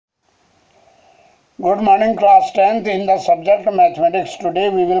Good morning, class 10th. In the subject mathematics, today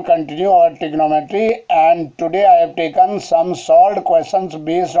we will continue our trigonometry, and today I have taken some solved questions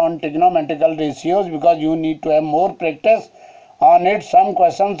based on trigonometrical ratios because you need to have more practice on it. Some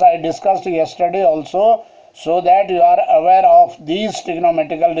questions I discussed yesterday also, so that you are aware of these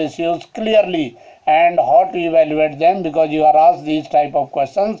trigonometrical ratios clearly and how to evaluate them, because you are asked these type of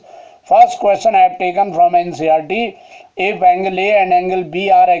questions. First question I have taken from NCERT. If angle A and angle B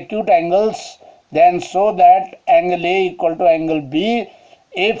are acute angles, then show that angle A equal to angle B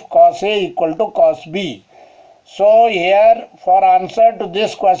if cos A equal to cos B. So here, for answer to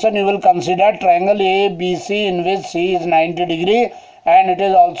this question, you will consider triangle ABC in which C is 90 degree, and it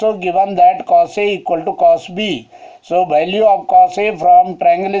is also given that cos A equal to cos B. So value of cos A from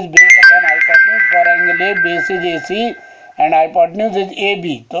triangle is based upon hypotenuse. For angle A, base is AC and hypotenuse is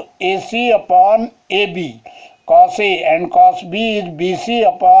AB. So AC upon AB, cos A, and cos B is BC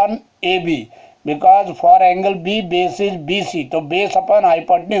upon AB. Because for angle B, base is BC, so base upon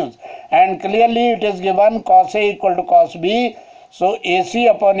hypotenuse, and clearly it is given cos A equal to cos B. So AC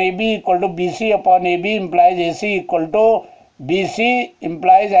upon AB equal to BC upon AB implies AC equal to BC,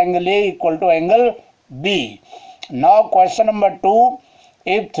 implies angle A equal to angle B. Now question number 2.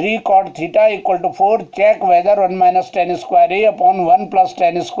 If 3 cot theta equal to 4, check whether 1 minus tan square A upon 1 plus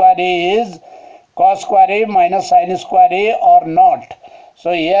tan square A is cos square A minus sin square A or not.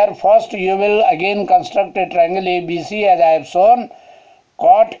 So here first you will again construct a triangle ABC as I have shown.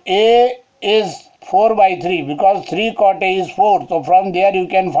 Cot A is 4 by 3 because 3 cot A is 4. So from there you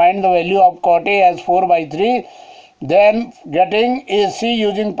can find the value of cot A as 4 by 3. Then getting AC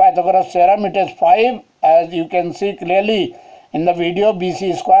using Pythagoras theorem, it is 5, as you can see clearly in the video.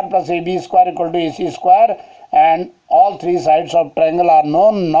 BC square plus AB square equal to AC square, and all three sides of triangle are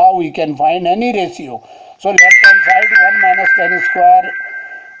known. Now we can find any ratio. So left hand side 1 minus tan square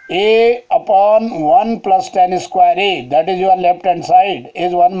A upon 1 plus tan square A, that is your left hand side,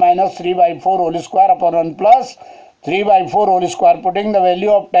 is 1 minus 3 by 4 whole square upon 1 plus 3 by 4 whole square. Putting the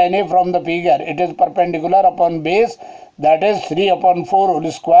value of tan A from the figure, it is perpendicular upon base, that is 3 upon 4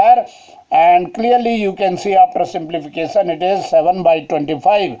 whole square, and clearly you can see after simplification it is 7 by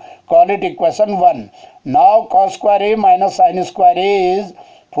 25. Call it equation 1. Now cos square A minus sin square A is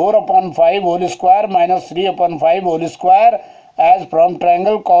 4 upon 5 whole square minus 3 upon 5 whole square, as from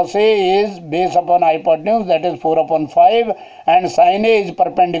triangle cos A is base upon hypotenuse, that is 4 upon 5, and sin A is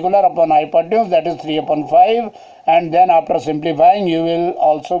perpendicular upon hypotenuse, that is 3 upon 5, and then after simplifying you will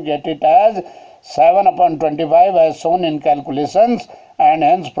also get it as 7 upon 25 as shown in calculations, and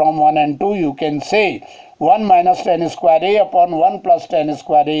hence from 1 and 2 you can say 1 minus tan square A upon 1 plus tan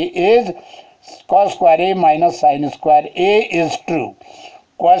square A is cos square A minus sin square A is true.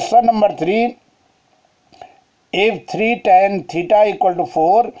 Question number 3. If 3 tan theta equal to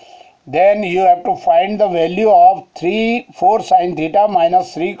 4, then you have to find the value of 4 sin theta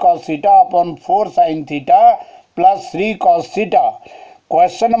minus 3 cos theta upon 4 sin theta plus 3 cos theta.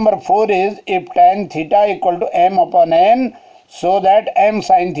 Question number 4 is if tan theta equal to m upon n, so that m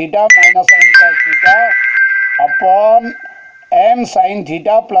sin theta minus n cos theta upon m sin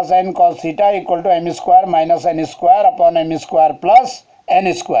theta plus n cos theta equal to m square minus n square upon m square plus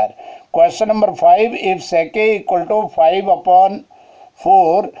n square. Question number 5. If sec A equal to 5 upon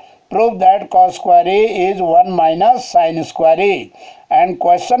 4, prove that cos square A is 1 minus sin square A. And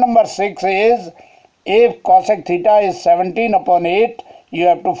question number 6 is if cosec theta is 17 upon 8, you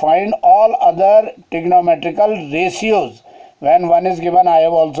have to find all other trigonometrical ratios. When one is given, I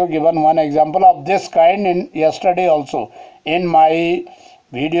have also given one example of this kind in yesterday also in my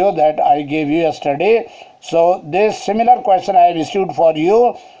video that I gave you yesterday. So this similar question I have issued for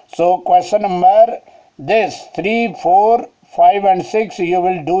you. So question number 3, 4, 5 and 6 you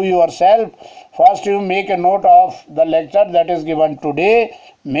will do yourself. First you make a note of the lecture that is given today.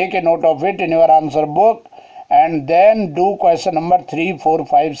 Make a note of it in your answer book, and then do question number 3, 4,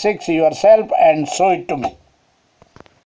 5, 6 yourself and show it to me.